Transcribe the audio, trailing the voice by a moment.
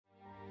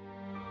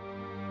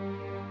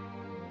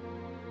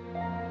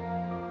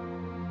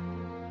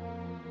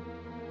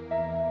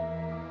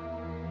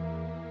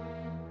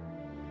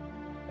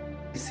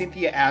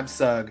Cynthia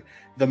Abcug,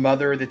 the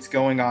mother that's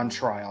going on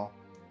trial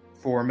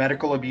for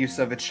medical abuse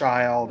of a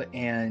child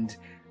and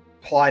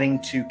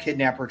plotting to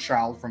kidnap her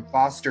child from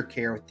foster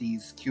care with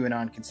these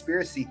QAnon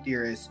conspiracy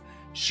theorists,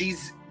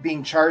 she's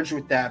being charged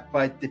with that.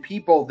 But the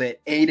people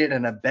that aided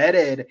and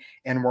abetted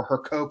and were her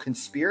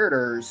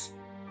co-conspirators,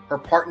 her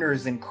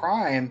partners in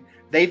crime,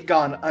 they've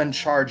gone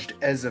uncharged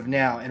as of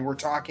now. And we're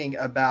talking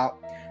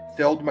about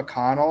Phil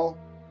McConnell,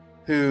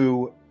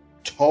 who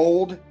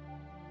told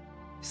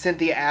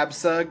Cynthia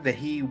Abcug that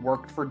he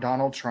worked for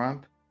Donald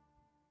Trump.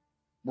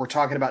 We're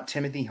talking about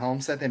Timothy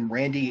Homseth and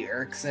Randy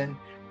Erickson,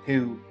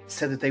 who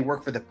said that they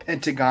work for the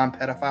Pentagon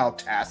Pedophile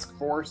Task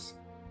Force.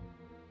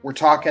 We're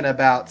talking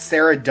about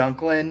Sarah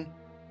Dunklin,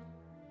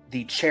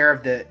 the chair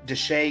of the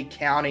Deshae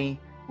County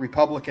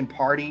Republican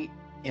Party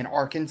in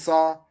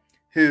Arkansas,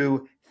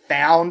 who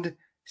found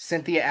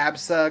Cynthia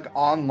Abcug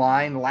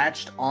online,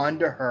 latched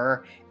onto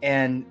her,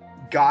 and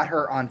got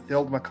her on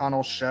Phil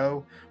McConnell's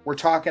show. We're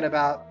talking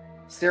about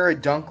Sarah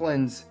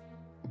Dunklin's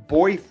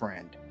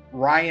boyfriend,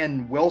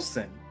 Ryan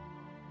Wilson,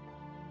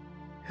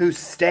 who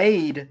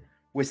stayed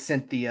with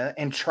Cynthia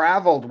and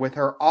traveled with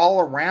her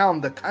all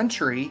around the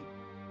country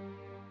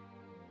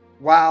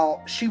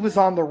while she was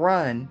on the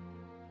run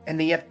and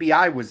the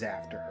FBI was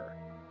after her.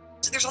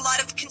 So there's a lot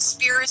of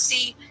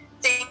conspiracy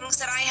things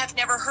that I have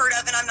never heard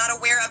of and I'm not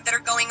aware of that are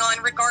going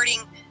on regarding,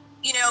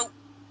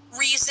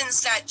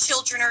 reasons that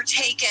children are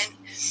taken.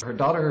 Her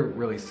daughter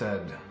really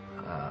said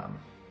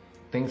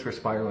things were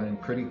spiraling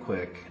pretty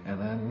quick, and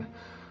then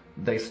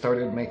they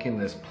started making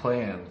this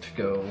plan to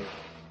go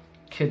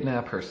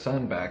kidnap her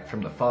son back from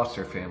the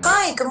foster family.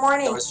 Hi, good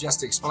morning. I was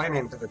just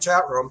explaining to the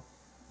chat room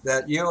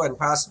that you and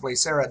possibly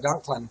Sarah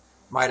Dunklin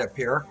might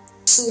appear.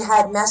 She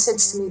had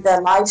messaged me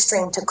the live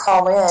stream to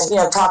call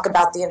in, talk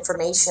about the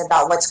information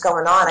about what's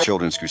going on.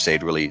 Children's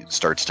Crusade really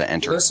starts to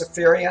enter.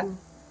 Luciferian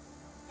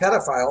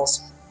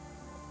pedophiles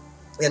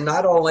in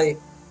not only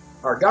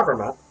our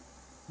government,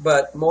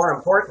 but more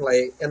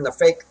importantly, in the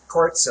fake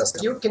court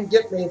system. You can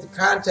get me the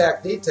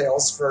contact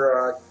details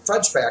for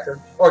Fudge Packer,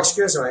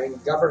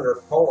 Governor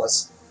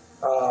Polis.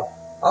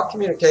 I'll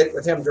communicate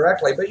with him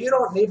directly, but you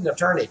don't need an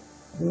attorney.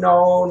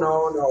 No.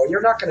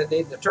 You're not going to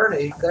need an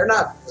attorney. They're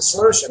not the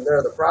solution.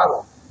 They're the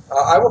problem.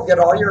 I will get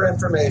all your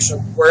information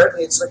where it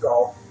needs to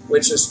go,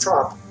 which is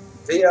Trump,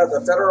 via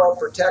the federal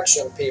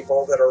protection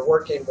people that are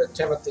working with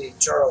Timothy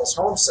Charles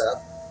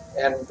Homseth,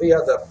 and via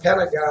the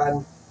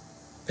Pentagon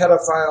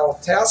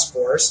Pedophile Task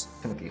Force.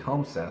 Timothy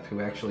Homseth,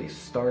 who actually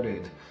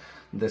started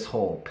this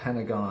whole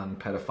Pentagon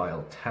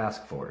Pedophile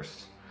Task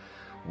Force,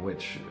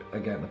 which,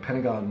 again, the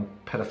Pentagon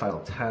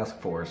Pedophile Task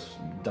Force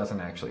doesn't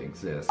actually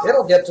exist.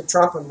 It'll get to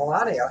Trump and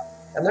Melania,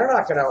 and they're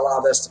not going to allow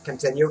this to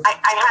continue. I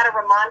had a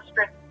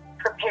remonstrance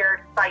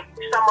prepared by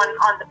someone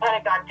on the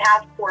Pentagon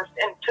Task Force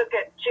and took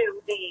it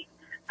to the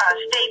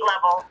state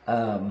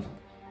level.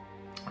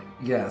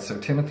 Yeah, so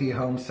Timothy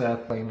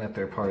Homseth claimed that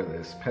they're part of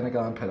this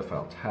Pentagon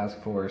Pedophile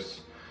Task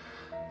Force.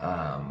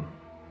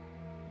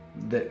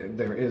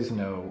 There is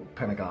no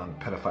Pentagon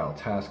Pedophile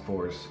Task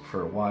Force.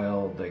 For a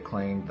while, they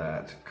claimed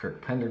that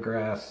Kirk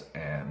Pendergrass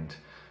and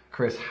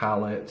Chris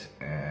Hallett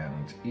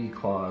and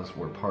E-Claus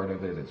were part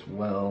of it as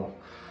well.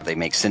 They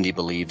make Cindy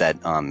believe that,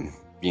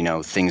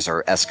 things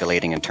are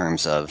escalating in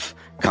terms of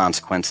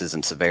consequences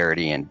and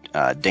severity and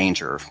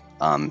danger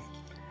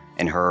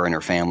in her and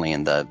her family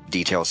and the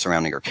details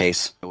surrounding her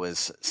case. It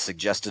was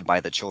suggested by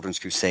the Children's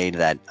Crusade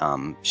that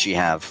she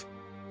have,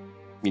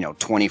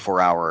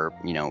 24-hour,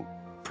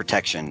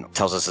 protection.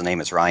 Tells us the name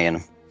is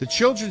Ryan. The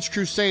Children's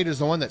Crusade is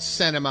the one that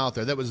sent him out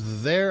there. That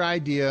was their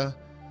idea,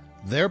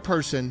 their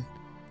person.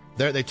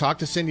 They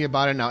talked to Cindy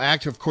about it. Now,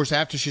 of course,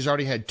 after she's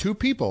already had two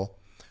people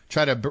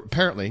try to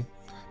apparently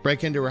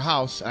break into her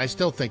house, I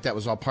still think that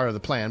was all part of the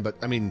plan, but,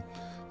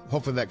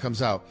 hopefully that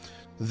comes out.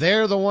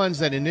 They're the ones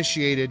that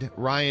initiated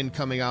Ryan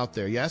coming out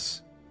there,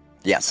 yes?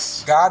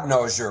 Yes. God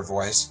knows your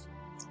voice.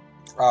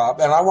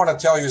 And I want to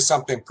tell you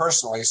something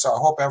personally, so I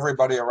hope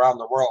everybody around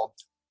the world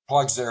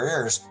plugs their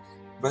ears.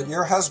 But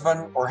your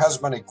husband or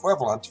husband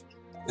equivalent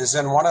is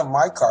in one of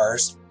my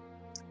cars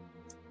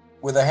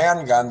with a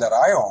handgun that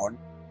I own,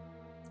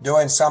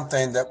 doing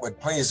something that would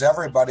please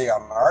everybody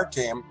on our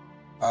team,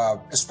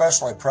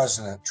 especially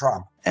President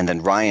Trump. And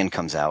then Ryan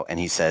comes out and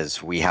he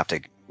says, we have to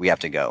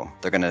go.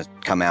 They're going to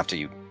come after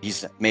you.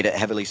 He's made it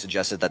heavily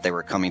suggested that they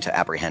were coming to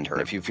apprehend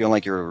her. If you feel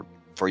like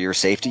for your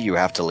safety, you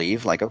have to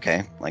leave. Like,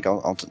 okay,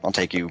 I'll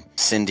take you.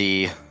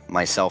 Cindy,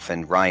 myself,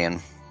 and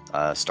Ryan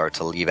start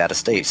to leave out of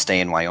state. Stay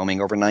in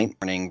Wyoming overnight.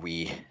 Morning,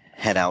 we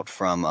head out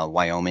from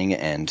Wyoming,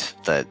 and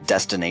the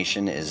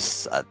destination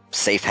is a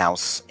safe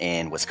house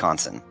in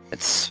Wisconsin.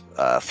 It's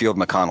Field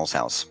McConnell's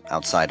house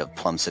outside of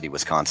Plum City,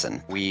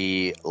 Wisconsin.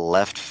 We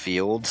left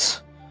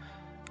Fields,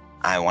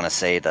 I want to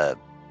say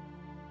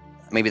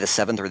maybe the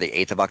 7th or the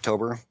 8th of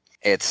October.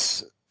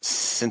 It's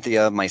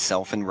Cynthia,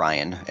 myself, and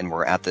Ryan, and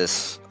we're at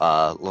this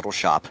little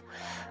shop,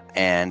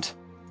 and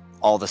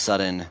all of a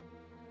sudden,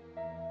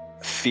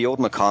 Field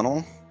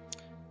McConnell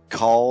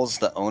calls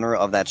the owner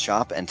of that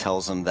shop and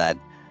tells him that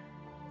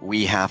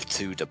we have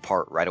to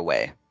depart right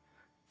away.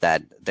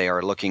 that they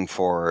are looking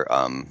for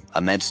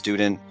a med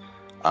student,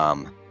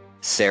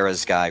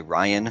 Sarah's guy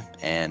Ryan,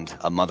 and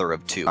a mother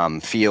of two.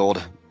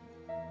 Field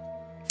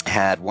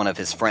had one of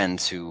his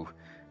friends who,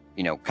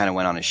 you know, kind of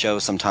went on his show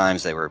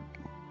sometimes.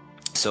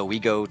 So we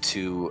go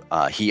to,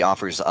 he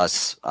offers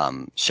us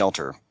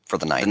shelter for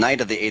the night. The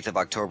night of the 8th of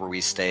October,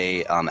 we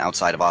stay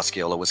outside of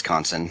Osceola,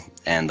 Wisconsin,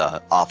 and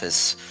the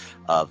office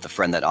of the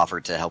friend that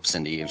offered to help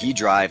Cindy. He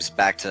drives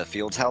back to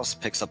Field's house,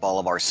 picks up all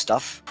of our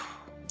stuff.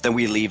 Then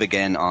we leave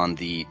again on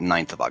the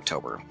 9th of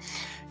October.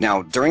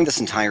 Now, during this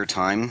entire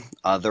time,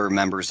 other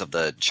members of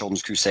the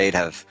Children's Crusade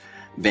have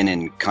been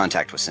in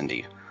contact with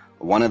Cindy.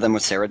 One of them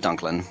was Sarah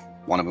Dunklin.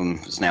 One of them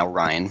is now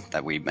Ryan,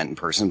 that we met in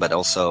person, but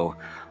also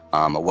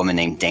a woman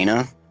named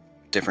Dana.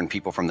 Different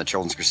people from the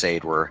Children's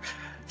Crusade were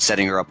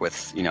setting her up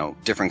with, you know,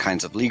 different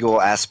kinds of legal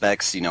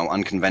aspects, you know,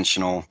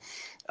 unconventional,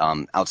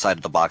 outside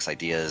of the box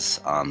ideas.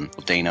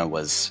 Dana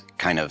was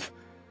kind of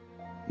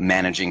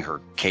managing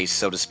her case,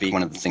 so to speak.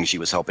 One of the things she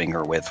was helping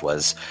her with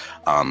was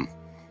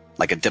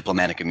like a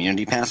diplomatic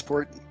immunity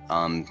passport,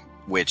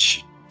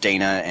 which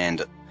Dana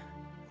and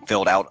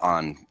filled out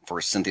on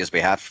for Cynthia's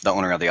behalf. The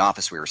owner of the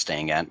office we were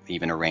staying at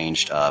even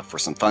arranged for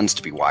some funds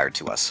to be wired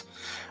to us,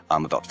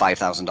 about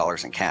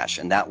 $5,000 in cash,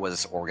 and that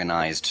was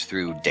organized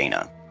through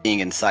Dana.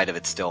 Being inside of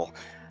it still,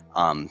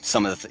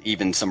 some of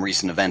even some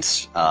recent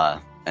events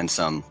and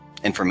some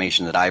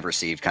information that I've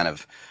received kind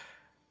of,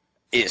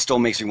 it still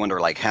makes me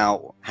wonder, like,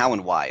 how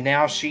and why.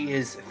 Now she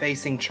is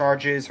facing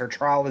charges. Her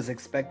trial is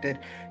expected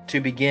to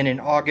begin in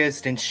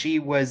August, and she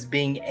was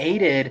being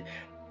aided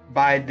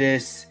by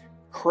this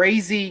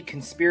crazy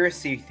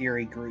conspiracy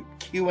theory group,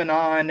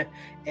 QAnon,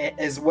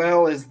 as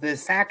well as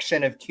this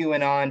faction of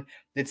QAnon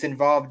that's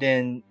involved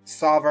in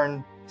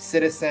sovereign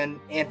citizen,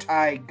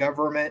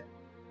 anti-government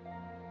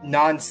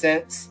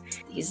nonsense.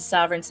 He's a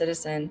sovereign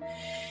citizen.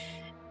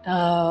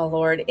 Oh,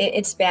 Lord,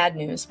 it's bad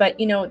news. But,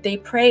 you know, they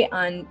prey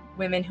on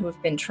women who have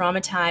been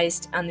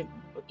traumatized,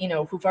 you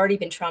know, who've already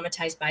been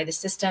traumatized by the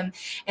system,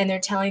 and they're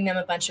telling them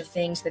a bunch of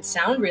things that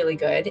sound really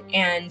good.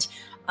 And,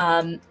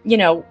 you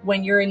know,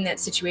 when you're in that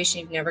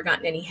situation, you've never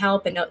gotten any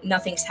help, and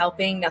nothing's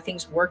helping,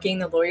 nothing's working.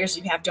 The lawyers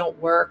you have don't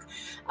work.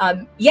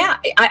 Yeah,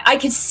 I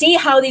could see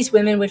how these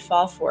women would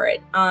fall for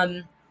it.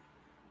 And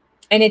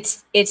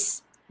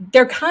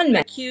they're con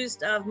men.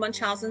 Accused of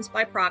Munchausen's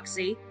by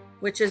proxy,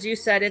 which, as you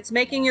said, it's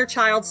making your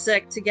child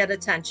sick to get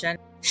attention.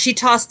 She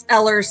tossed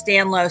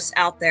Ehlers-Danlos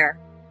out there.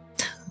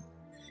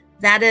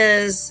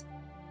 That's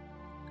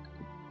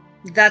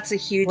a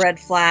huge red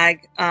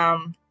flag.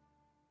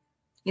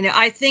 You know,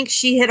 I think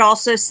she had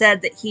also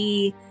said that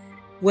he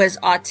was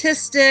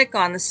autistic,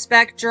 on the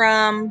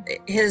spectrum.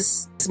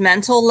 His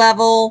mental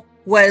level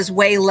was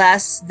way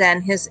less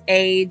than his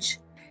age.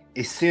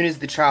 As soon as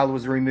the child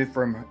was removed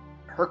from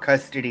her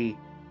custody,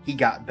 he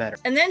got better.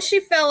 And then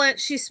she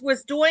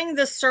was doing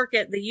the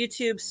circuit, the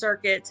YouTube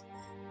circuit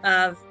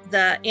of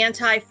the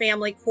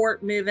anti-family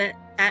court movement,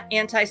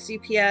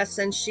 anti-CPS,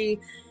 and she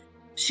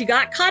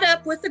got caught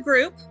up with the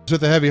group. It's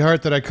with a heavy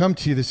heart that I come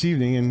to you this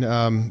evening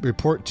and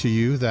report to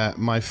you that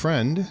my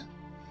friend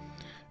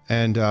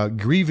and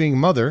grieving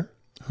mother,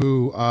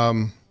 who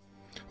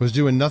was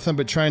doing nothing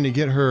but trying to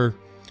get her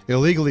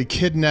illegally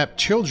kidnapped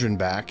children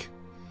back,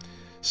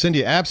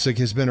 Cynthia Abcug,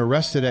 has been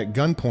arrested at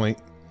gunpoint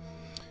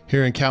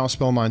here in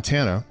Kalispell,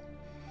 Montana.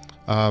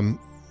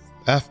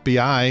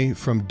 FBI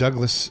from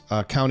Douglas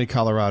County,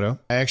 Colorado.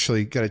 I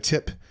actually got a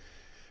tip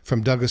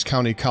from Douglas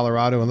County,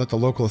 Colorado, and let the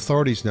local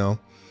authorities know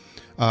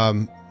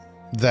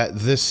that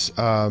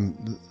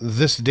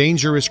this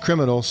dangerous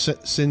criminal,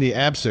 Cynthia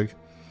Abcug,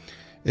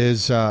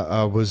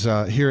 was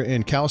here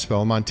in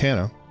Kalispell,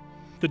 Montana.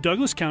 The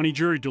Douglas County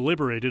jury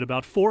deliberated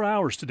about 4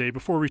 hours today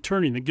before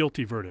returning the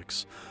guilty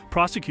verdicts.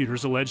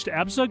 Prosecutors alleged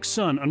Abcug's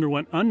son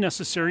underwent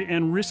unnecessary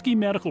and risky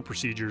medical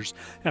procedures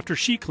after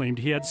she claimed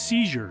he had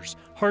seizures,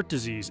 heart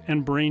disease,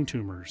 and brain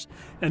tumors.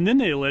 And then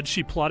they alleged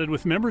she plotted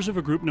with members of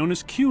a group known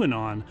as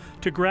QAnon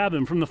to grab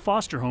him from the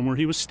foster home where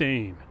he was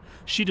staying.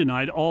 She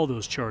denied all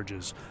those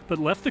charges, but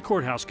left the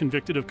courthouse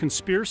convicted of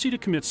conspiracy to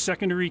commit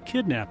secondary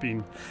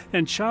kidnapping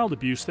and child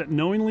abuse that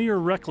knowingly or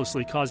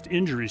recklessly caused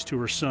injuries to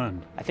her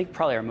son. I think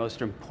probably our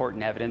most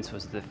important evidence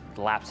was the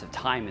lapse of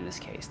time in this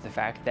case. The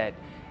fact that,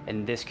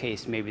 in this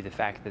case, maybe the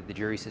fact that the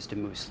jury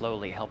system moved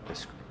slowly helped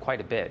us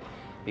quite a bit,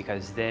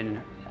 because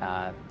then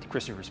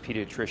Christopher's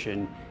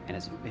pediatrician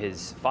and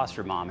his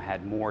foster mom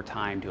had more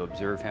time to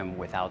observe him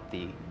without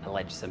the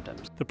alleged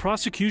symptoms. The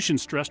prosecution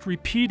stressed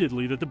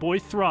repeatedly that the boy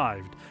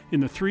thrived in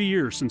the 3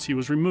 years since he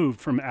was removed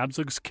from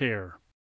Abcug's care.